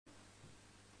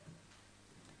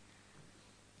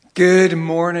Good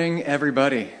morning,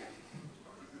 everybody.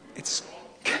 Let's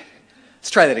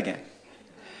try that again.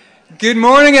 Good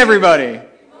morning, everybody. Good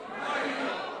morning.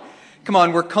 Come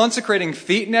on, we're consecrating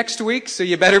feet next week, so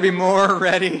you better be more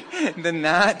ready than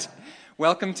that.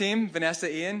 Welcome, team.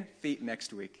 Vanessa, Ian, feet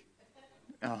next week.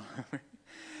 Oh,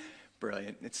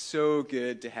 brilliant. It's so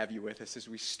good to have you with us as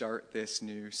we start this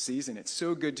new season. It's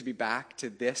so good to be back to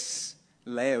this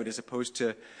layout as opposed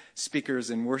to speakers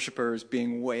and worshipers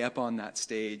being way up on that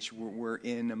stage. We're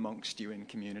in amongst you in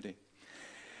community.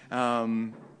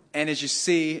 And as you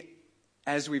see,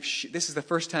 as this is the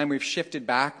first time we've shifted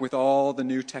back with all the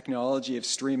new technology of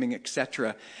streaming,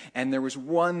 etc. And there was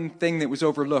one thing that was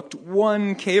overlooked,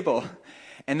 one cable.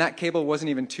 And that cable wasn't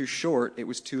even too short, it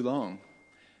was too long.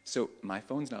 So my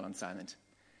phone's not on silent.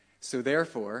 So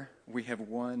therefore, we have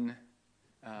one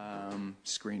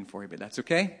screen for you, but that's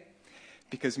okay.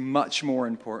 Because much more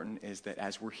important is that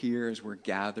as we're here, as we're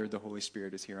gathered, the Holy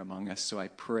Spirit is here among us. So I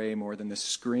pray more than the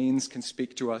screens can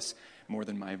speak to us, more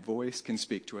than my voice can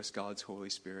speak to us, God's Holy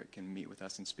Spirit can meet with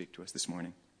us and speak to us this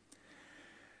morning.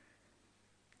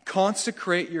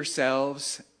 Consecrate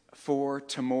yourselves, for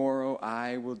tomorrow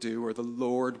I will do, or the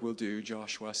Lord will do,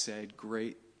 Joshua said,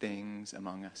 great things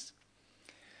among us.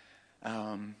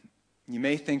 You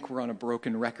may think we're on a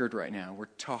broken record right now. We're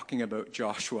talking about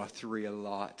Joshua 3 a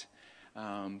lot.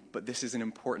 But this is an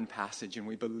important passage, and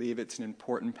we believe it's an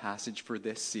important passage for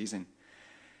this season.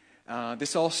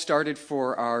 This all started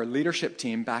for our leadership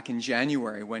team back in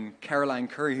January when Caroline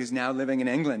Curry, who's now living in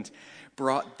England,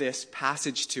 brought this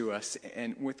passage to us.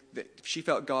 And she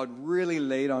felt God really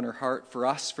laid on her heart for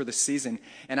us for the season,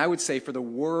 and I would say for the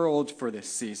world for this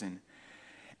season.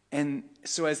 And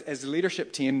so as a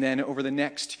leadership team, then, over the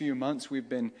next few months, we've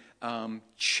been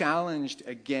challenged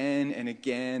again and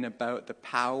again about the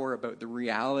power, about the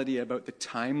reality, about the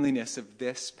timeliness of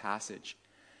this passage.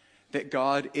 That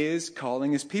God is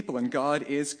calling his people, and God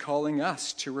is calling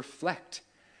us to reflect.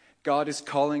 God is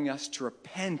calling us to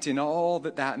repent in all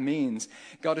that means.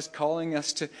 God is calling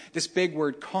us to, this big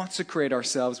word, consecrate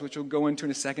ourselves, which we'll go into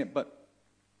in a second, but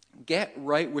get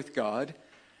right with God.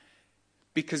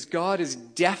 Because God is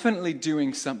definitely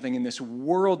doing something in this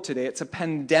world today. It's a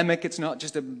pandemic. It's not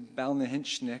just a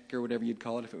Balnahinchnik or whatever you'd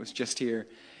call it if it was just here.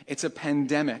 It's a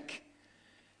pandemic.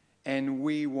 And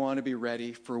we want to be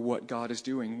ready for what God is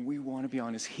doing. We want to be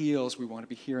on his heels. We want to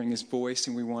be hearing his voice,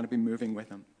 and we want to be moving with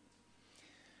him.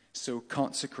 So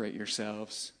consecrate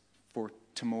yourselves, for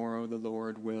tomorrow the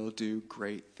Lord will do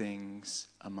great things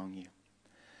among you.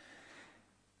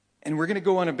 And we're going to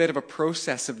go on a bit of a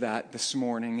process of that this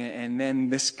morning and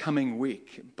then this coming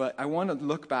week. But I want to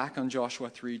look back on Joshua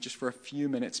 3 just for a few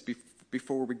minutes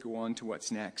before we go on to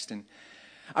what's next. And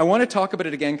I want to talk about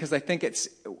it again because I think this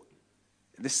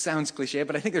sounds cliche,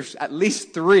 but I think there's at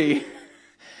least 3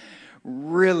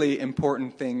 really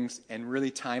important things and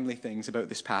really timely things about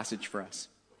this passage for us.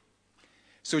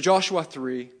 So Joshua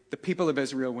 3, the people of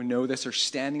Israel, we know this, are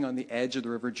standing on the edge of the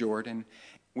River Jordan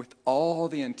with all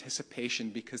the anticipation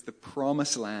because the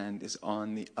promised land is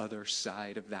on the other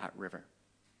side of that river.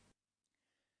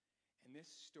 And this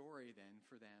story then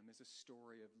for them is a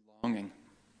story of longing.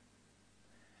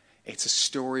 It's a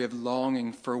story of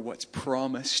longing for what's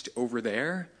promised over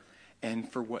there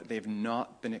and for what they've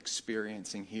not been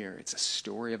experiencing here. It's a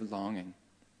story of longing.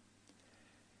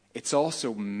 It's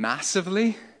also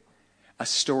massively a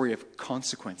story of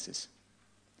consequences.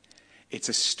 It's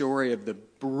a story of the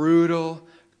brutal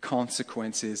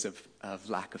consequences of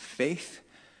lack of faith,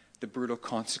 the brutal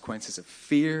consequences of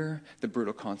fear, the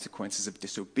brutal consequences of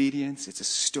disobedience. It's a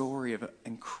story of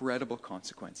incredible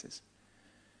consequences.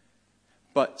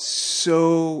 But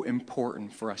so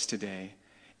important for us today,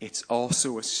 it's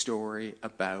also a story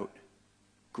about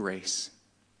grace.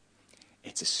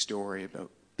 It's a story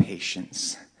about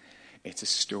patience. It's a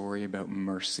story about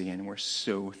mercy, and we're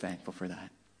so thankful for that.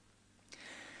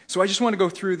 So I just want to go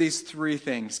through these 3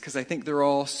 things because I think they're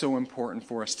all so important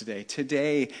for us today.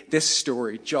 Today, this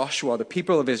story, Joshua, the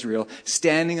people of Israel,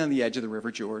 standing on the edge of the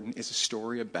River Jordan, is a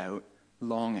story about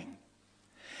longing.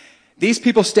 These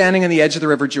people standing on the edge of the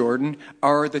River Jordan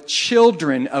are the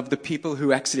children of the people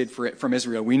who exited from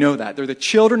Israel. We know that. They're the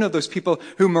children of those people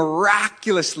who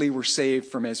miraculously were saved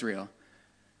from Israel.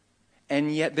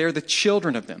 And yet they're the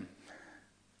children of them.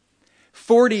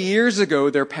 40 years ago,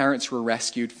 their parents were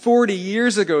rescued. 40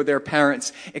 years ago, their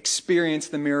parents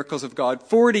experienced the miracles of God.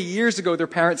 40 years ago, their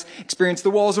parents experienced the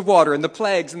walls of water and the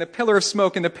plagues and the pillar of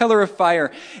smoke and the pillar of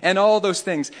fire and all those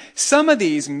things. Some of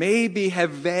these maybe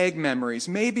have vague memories.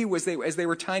 Maybe as they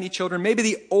were tiny children, maybe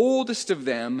the oldest of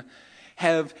them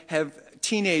have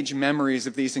teenage memories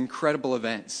of these incredible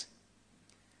events.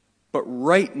 But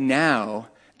right now,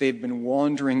 They've been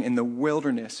wandering in the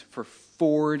wilderness for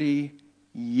 40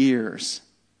 years.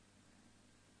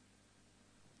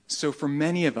 So for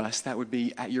many of us, that would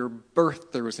be at your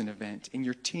birth there was an event, in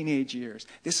your teenage years.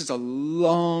 This is a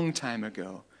long time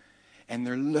ago. And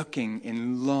they're looking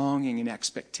in longing and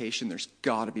expectation. There's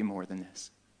got to be more than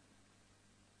this.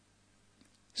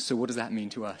 So what does that mean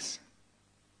to us?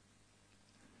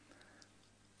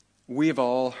 We have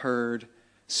all heard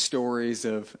stories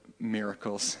of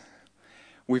miracles.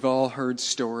 We've all heard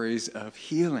stories of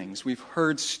healings. We've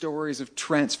heard stories of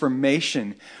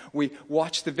transformation. We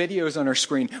watched the videos on our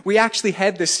screen. We actually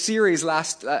had this series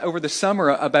over the summer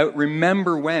about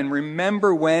Remember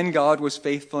when God was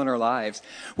faithful in our lives.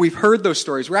 We've heard those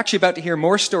stories. We're actually about to hear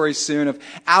more stories soon of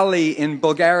Ali in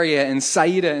Bulgaria and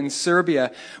Saida in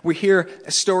Serbia. We hear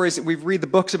stories, we read the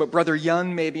books about Brother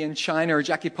Yun maybe in China, or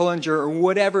Jackie Pullinger, or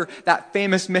whatever, that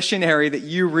famous missionary that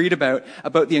you read about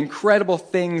the incredible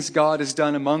things God has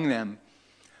done among them.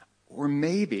 Or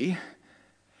maybe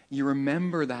you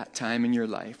remember that time in your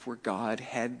life where God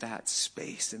had that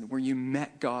space and where you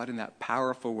met God in that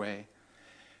powerful way,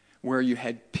 where you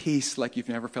had peace like you've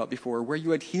never felt before, where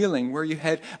you had healing, where you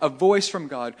had a voice from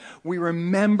God. We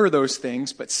remember those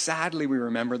things, but sadly we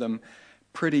remember them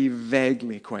pretty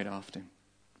vaguely quite often.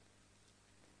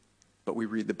 But we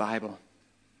read the Bible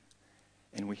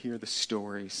and we hear the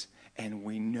stories, and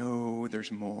we know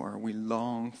there's more. We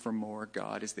long for more.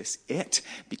 God, is this it?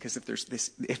 Because if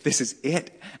this is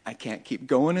it, I can't keep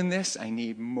going in this. I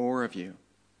need more of you.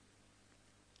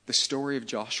 The story of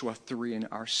Joshua 3 and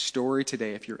our story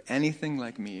today, if you're anything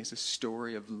like me, is a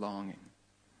story of longing.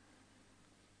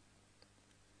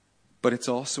 But it's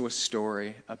also a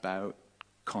story about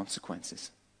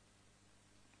consequences.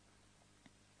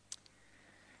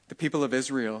 The people of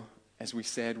Israel, as we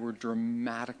said, were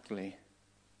dramatically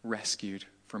rescued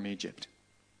from Egypt.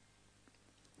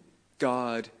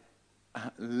 God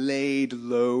laid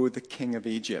low the king of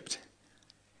Egypt.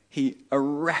 He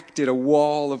erected a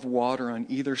wall of water on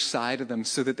either side of them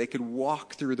so that they could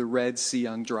walk through the Red Sea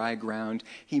on dry ground.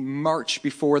 He marched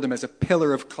before them as a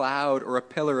pillar of cloud or a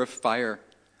pillar of fire.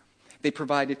 He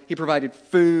provided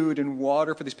food and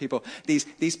water for these people.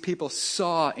 These people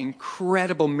saw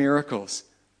incredible miracles.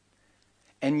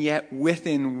 And yet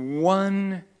within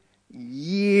 1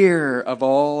 year of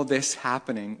all this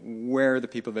happening, where are the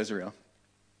people of Israel?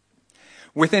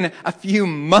 Within a few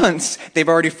months, they've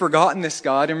already forgotten this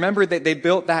God. And remember that they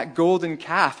built that golden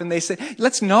calf. And they said,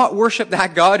 let's not worship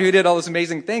that God who did all those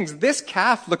amazing things. This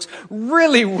calf looks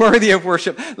really worthy of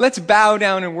worship. Let's bow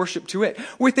down and worship to it.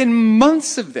 Within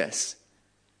months of this,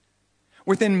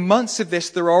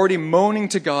 they're already moaning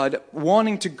to God,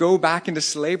 wanting to go back into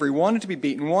slavery, wanting to be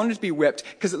beaten, wanting to be whipped,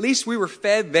 because at least we were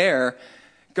fed there.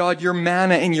 God, your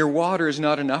manna and your water is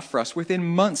not enough for us. Within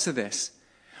months of this,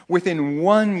 within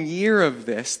 1 year of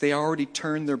this, they already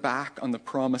turned their back on the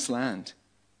promised land.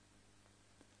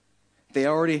 They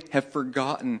already have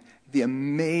forgotten the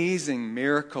amazing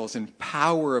miracles and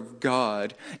power of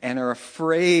God and are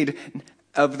afraid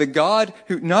of the God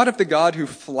who, not of the God who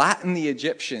flattened the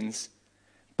Egyptians,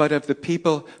 but of the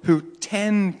people who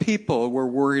 10 people were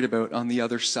worried about on the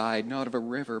other side, not of a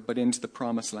river, but into the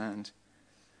promised land.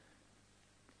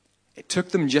 It took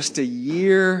them just a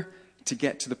year to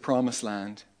get to the promised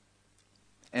land.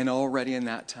 And already in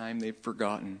that time, they've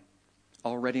forgotten.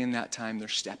 Already in that time, they're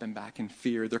stepping back in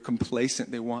fear. They're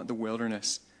complacent. They want the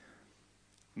wilderness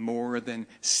more than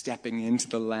stepping into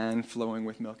the land flowing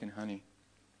with milk and honey.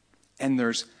 And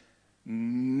there's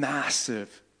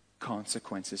massive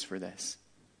consequences for this.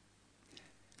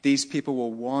 These people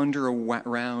will wander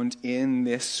around in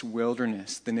this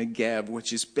wilderness, the Negev,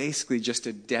 which is basically just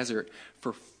a desert,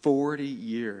 for 40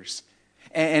 years.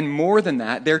 And more than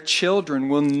that, their children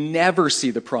will never see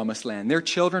the promised land. Their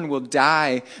children will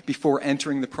die before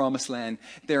entering the promised land.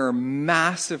 There are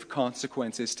massive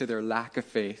consequences to their lack of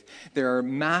faith. There are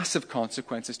massive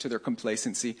consequences to their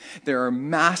complacency. There are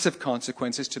massive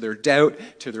consequences to their doubt,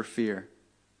 to their fear.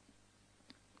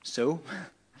 So,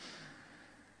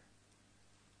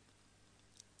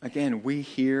 again, we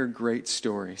hear great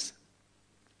stories.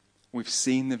 We've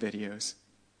seen the videos.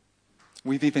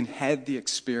 We've even had the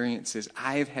experiences.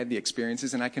 I've had the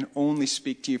experiences, and I can only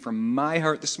speak to you from my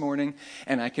heart this morning,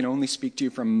 and I can only speak to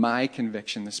you from my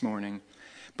conviction this morning.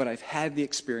 But I've had the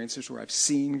experiences where I've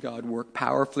seen God work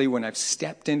powerfully when I've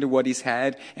stepped into what He's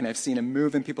had, and I've seen Him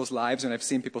move in people's lives, and I've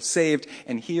seen people saved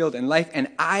and healed in life, and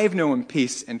I've known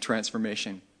peace and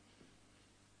transformation.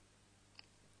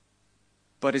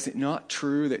 But is it not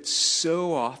true that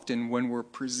so often when we're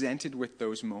presented with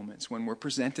those moments,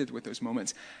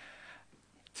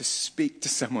 to speak to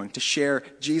someone, to share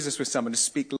Jesus with someone, to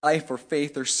speak life or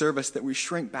faith or service, that we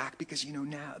shrink back because,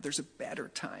 now there's a better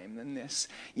time than this.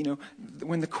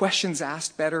 When the question's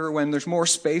asked better, or when there's more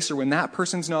space, or when that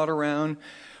person's not around,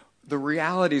 the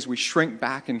reality is we shrink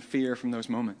back in fear from those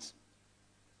moments.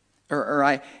 Or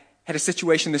I had a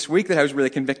situation this week that I was really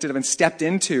convicted of and stepped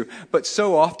into. But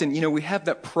so often, we have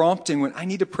that prompting when I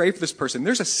need to pray for this person.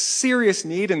 There's a serious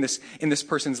need in this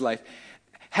person's life.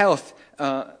 Health,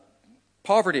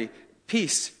 poverty,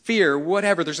 peace, fear,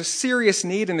 whatever. There's a serious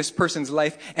need in this person's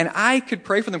life. And I could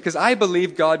pray for them because I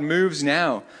believe God moves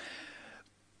now.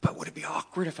 But would it be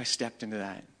awkward if I stepped into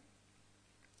that?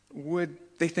 Would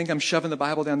they think I'm shoving the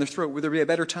Bible down their throat? Would there be a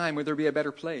better time? Would there be a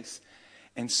better place?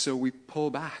 And so we pull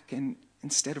back, and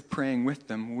instead of praying with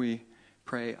them, we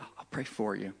pray, I'll pray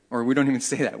for you. Or we don't even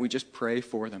say that. We just pray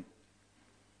for them.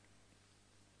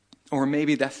 Or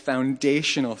maybe that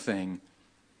foundational thing.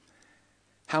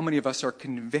 How many of us are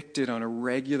convicted on a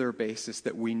regular basis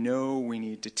that we know we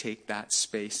need to take that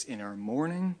space in our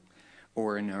morning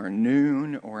or in our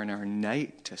noon or in our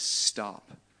night to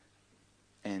stop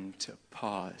and to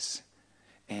pause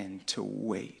and to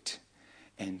wait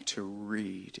and to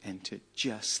read and to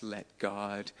just let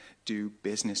God do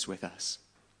business with us?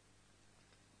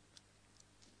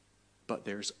 But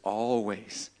there's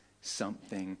always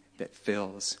something that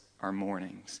fills our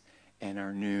mornings and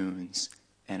our noons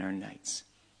and our nights.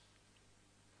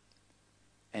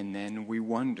 And then we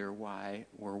wonder why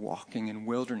we're walking in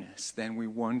wilderness. Then we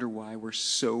wonder why we're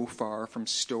so far from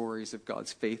stories of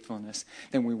God's faithfulness.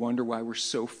 Then we wonder why we're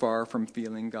so far from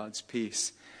feeling God's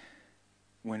peace.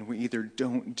 When we either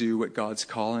don't do what God's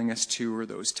calling us to, or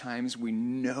those times we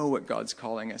know what God's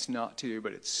calling us not to,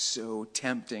 but it's so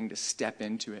tempting to step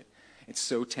into it. It's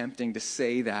so tempting to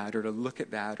say that, or to look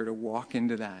at that, or to walk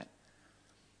into that.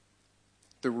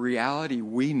 The reality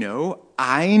we know,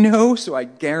 I know, so I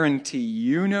guarantee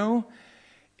you know,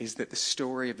 is that the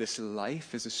story of this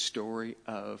life is a story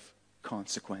of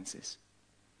consequences.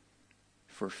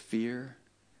 For fear,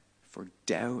 for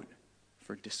doubt,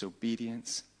 for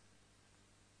disobedience.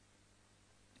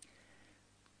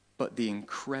 But the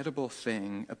incredible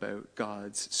thing about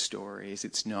God's story is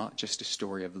it's not just a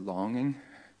story of longing.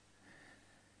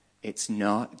 It's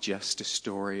not just a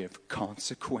story of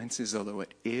consequences, although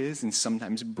it is, and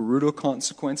sometimes brutal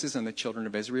consequences on the children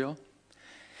of Israel.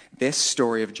 This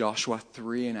story of Joshua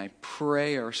 3, and I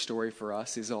pray our story for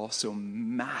us, is also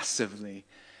massively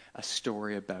a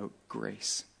story about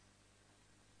grace.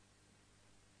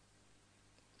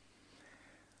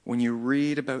 When you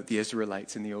read about the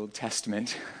Israelites in the Old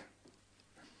Testament,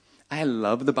 I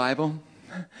love the Bible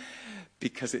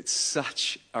because it's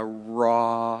such a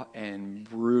raw and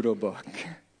brutal book.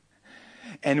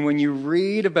 And when you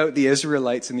read about the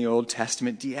Israelites in the Old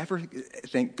Testament, do you ever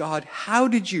think, God, how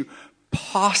did you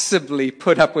possibly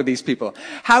put up with these people?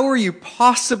 How are you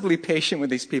possibly patient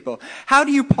with these people? How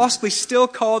do you possibly still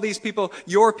call these people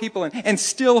your people and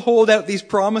still hold out these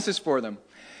promises for them?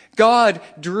 God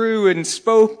drew and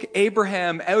spoke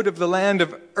Abraham out of the land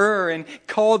of Ur and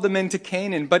called them into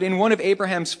Canaan. But in one of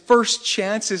Abraham's first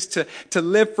chances to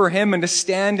live for him and to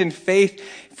stand in faith,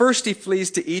 first he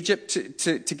flees to Egypt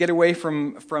to get away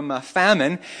from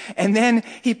famine. And then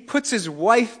he puts his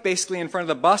wife basically in front of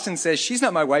the bus and says, she's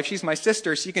not my wife, she's my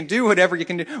sister, so you can do whatever you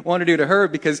want to do to her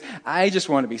because I just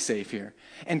want to be safe here.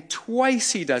 And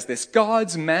twice he does this.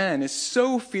 God's man is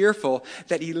so fearful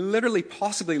that he literally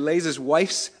possibly lays his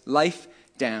wife's life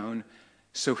down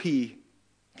so he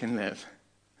can live.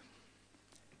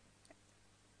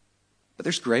 But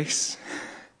there's grace.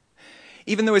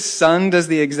 Even though his son does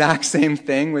the exact same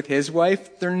thing with his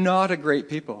wife, they're not a great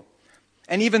people.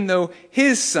 And even though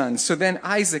his son, so then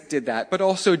Isaac did that, but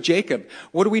also Jacob.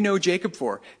 What do we know Jacob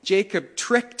for? Jacob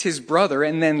tricked his brother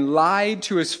and then lied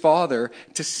to his father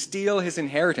to steal his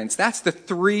inheritance. That's the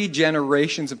 3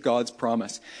 generations of God's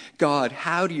promise. God,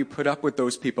 how do you put up with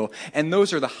those people? And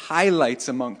those are the highlights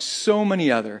amongst so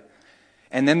many other.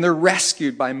 And then they're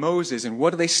rescued by Moses. And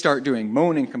what do they start doing?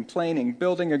 Moaning, complaining,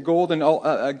 building a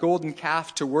golden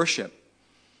calf to worship.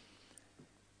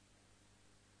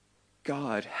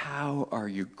 God, how are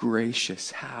you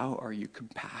gracious? How are you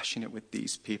compassionate with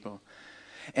these people?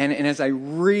 And as I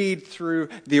read through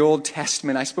the Old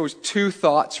Testament, I suppose 2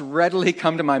 thoughts readily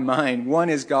come to my mind. One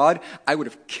is, God, I would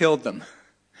have killed them.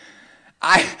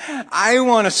 I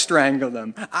want to strangle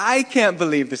them. I can't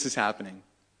believe this is happening.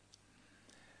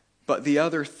 But the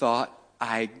other thought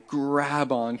I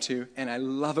grab onto, and I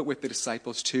love it with the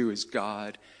disciples too, is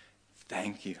God,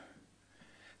 thank you.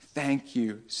 thank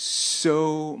you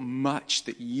so much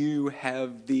that you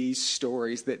have these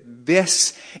stories, that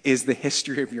this is the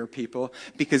history of your people,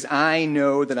 because I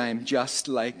know that I am just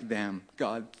like them.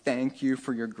 God, thank you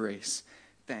for your grace.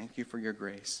 Thank you for your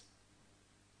grace.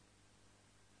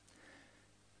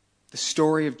 The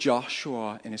story of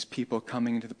Joshua and his people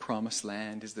coming into the promised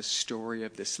land is the story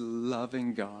of this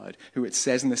loving God who, it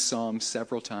says in the Psalm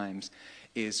several times,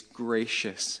 is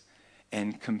gracious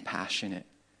and compassionate.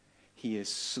 He is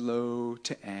slow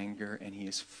to anger and he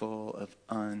is full of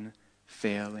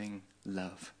unfailing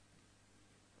love.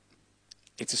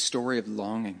 It's a story of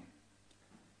longing.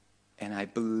 And I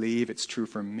believe it's true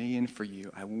for me and for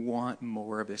you. I want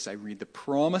more of this. I read the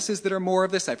promises that are more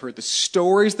of this. I've heard the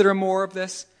stories that are more of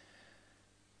this.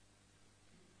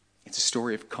 It's a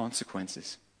story of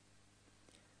consequences.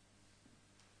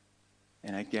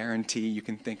 And I guarantee you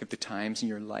can think of the times in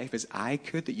your life, as I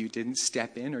could, that you didn't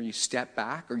step in, or you stepped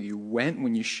back, or you went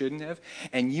when you shouldn't have.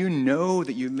 And you know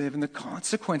that you live in the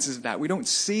consequences of that. We don't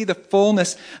see the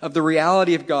fullness of the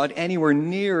reality of God anywhere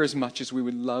near as much as we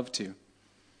would love to.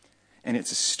 And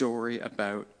it's a story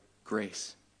about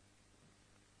grace.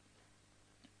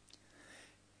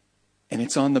 And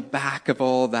it's on the back of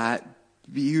all that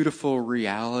beautiful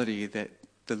reality that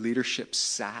the leadership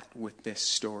sat with this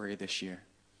story this year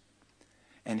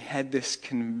and had this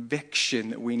conviction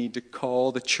that we need to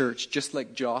call the church, just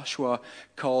like Joshua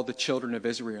called the children of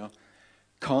Israel,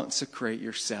 consecrate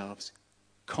yourselves,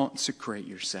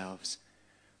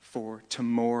 for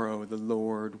tomorrow the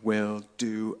Lord will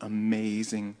do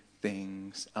amazing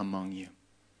things among you.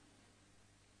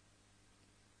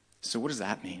 So what does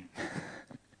that mean?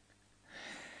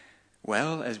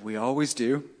 Well, as we always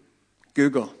do,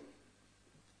 Google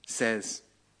says,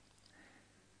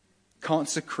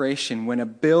 consecration, when a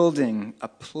building, a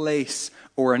place,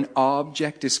 or an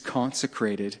object is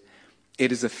consecrated,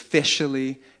 it is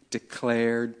officially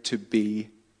declared to be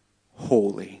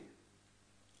holy.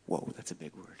 Whoa, that's a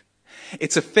big word.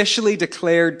 It's officially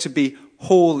declared to be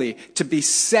holy, to be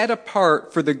set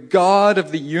apart for the God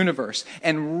of the universe.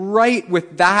 And right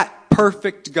with that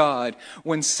perfect God,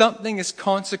 when something is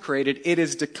consecrated, it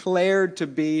is declared to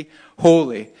be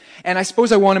holy. And I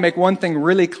suppose I want to make one thing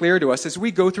really clear to us as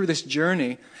we go through this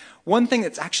journey. One thing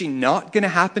that's actually not going to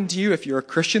happen to you if you're a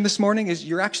Christian this morning is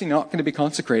you're actually not going to be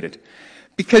consecrated,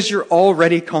 because you're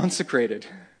already consecrated.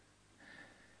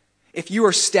 If you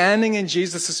are standing in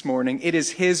Jesus this morning, it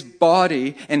is his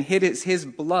body and it is his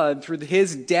blood through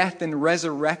his death and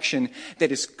resurrection that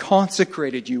has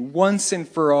consecrated you once and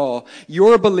for all.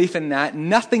 Your belief in that,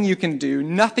 nothing you can do,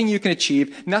 nothing you can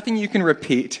achieve, nothing you can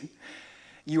repeat.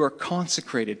 You are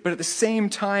consecrated. But at the same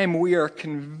time, we are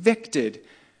convicted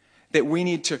that we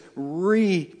need to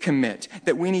recommit,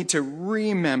 that we need to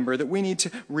remember, that we need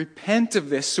to repent of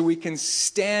this so we can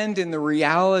stand in the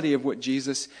reality of what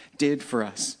Jesus did for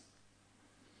us.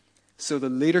 So the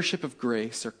leadership of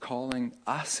Grace are calling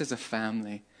us as a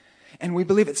family, and we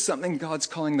believe it's something God's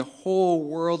calling the whole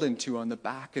world into on the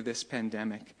back of this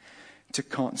pandemic, to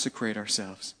consecrate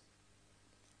ourselves,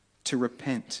 to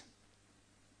repent,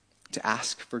 to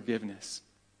ask forgiveness,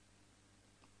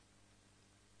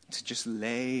 to just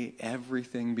lay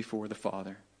everything before the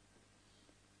Father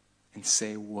and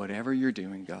say, whatever you're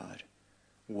doing, God,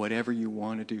 whatever you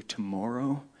want to do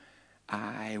tomorrow,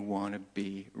 I want to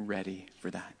be ready for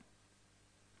that.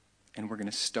 And we're going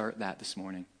to start that this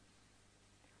morning.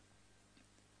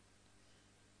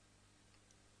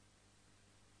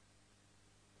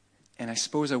 And I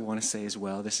suppose I want to say as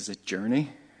well, this is a journey.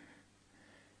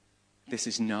 This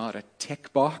is not a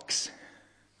tick box.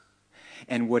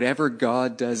 And whatever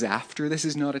God does after this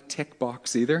is not a tick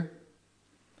box either.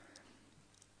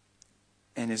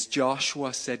 And as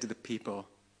Joshua said to the people,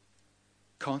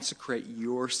 consecrate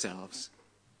yourselves,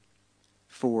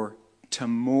 for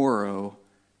tomorrow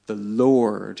the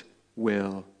Lord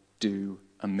will do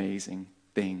amazing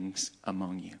things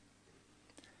among you.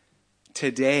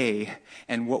 Today,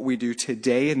 and what we do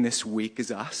today and this week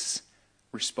is us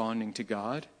responding to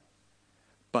God.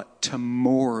 But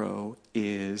tomorrow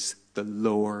is the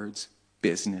Lord's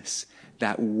business.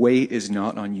 That weight is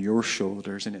not on your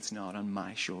shoulders, and it's not on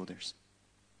my shoulders.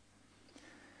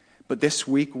 But this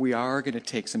week we are going to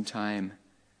take some time.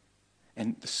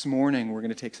 And this morning we're going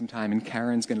to take some time, and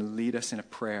Karen's going to lead us in a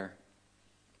prayer.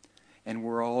 And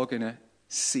we're all going to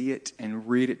see it and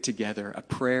read it together, a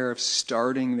prayer of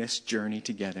starting this journey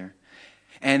together.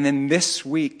 And then this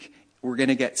week, we're going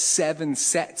to get 7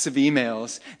 sets of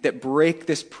emails that break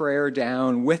this prayer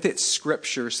down with its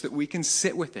scripture so that we can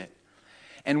sit with it.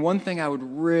 And one thing I would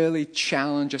really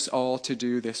challenge us all to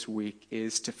do this week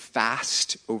is to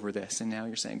fast over this. And now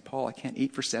you're saying, Paul, I can't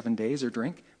eat for 7 days or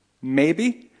drink.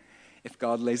 Maybe. If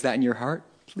God lays that in your heart,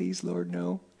 please, Lord,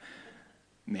 no.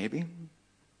 Maybe.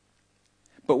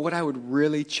 But what I would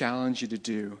really challenge you to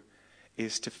do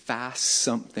is to fast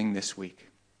something this week.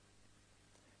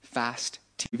 Fast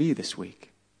TV this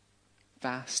week.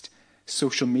 Fast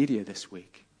social media this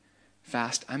week.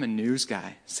 Fast, I'm a news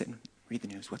guy. Sit and read the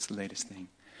news. What's the latest thing?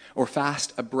 Or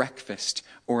fast a breakfast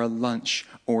or a lunch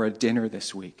or a dinner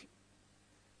this week.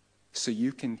 So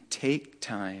you can take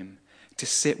time to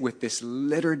sit with this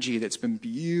liturgy that's been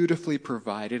beautifully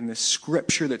provided and this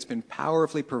scripture that's been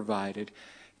powerfully provided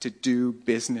to do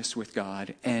business with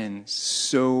God, and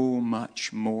so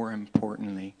much more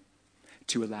importantly,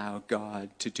 to allow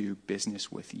God to do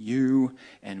business with you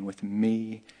and with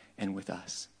me and with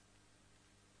us.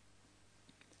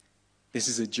 This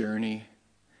is a journey,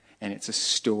 and it's a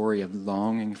story of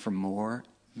longing for more.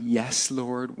 Yes,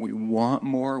 Lord, we want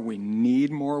more, we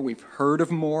need more, we've heard of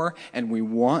more, and we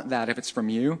want that if it's from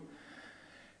you.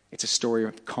 It's a story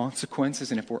of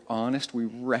consequences, and if we're honest, we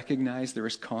recognize there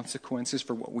is consequences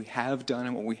for what we have done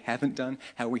and what we haven't done,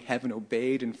 how we haven't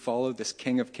obeyed and followed this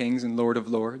King of Kings and Lord of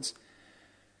Lords.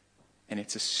 And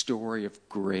it's a story of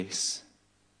grace.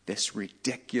 This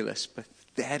ridiculous,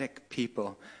 pathetic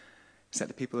people, is that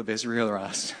the people of Israel or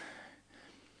us?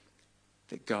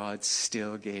 That God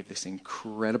still gave this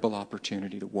incredible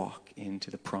opportunity to walk into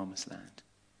the promised land.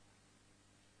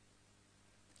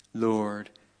 Lord,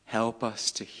 help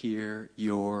us to hear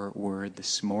your word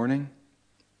this morning,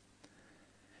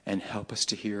 and help us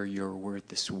to hear your word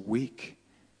this week,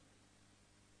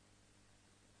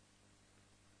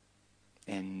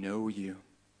 and know you,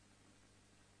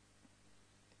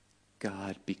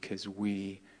 God, because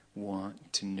we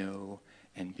want to know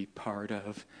and be part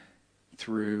of,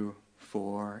 through,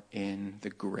 for, in the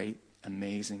great,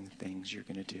 amazing things you're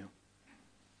going to do.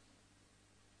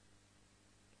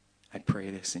 I pray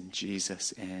this in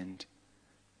Jesus'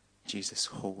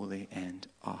 holy and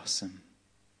awesome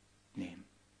name.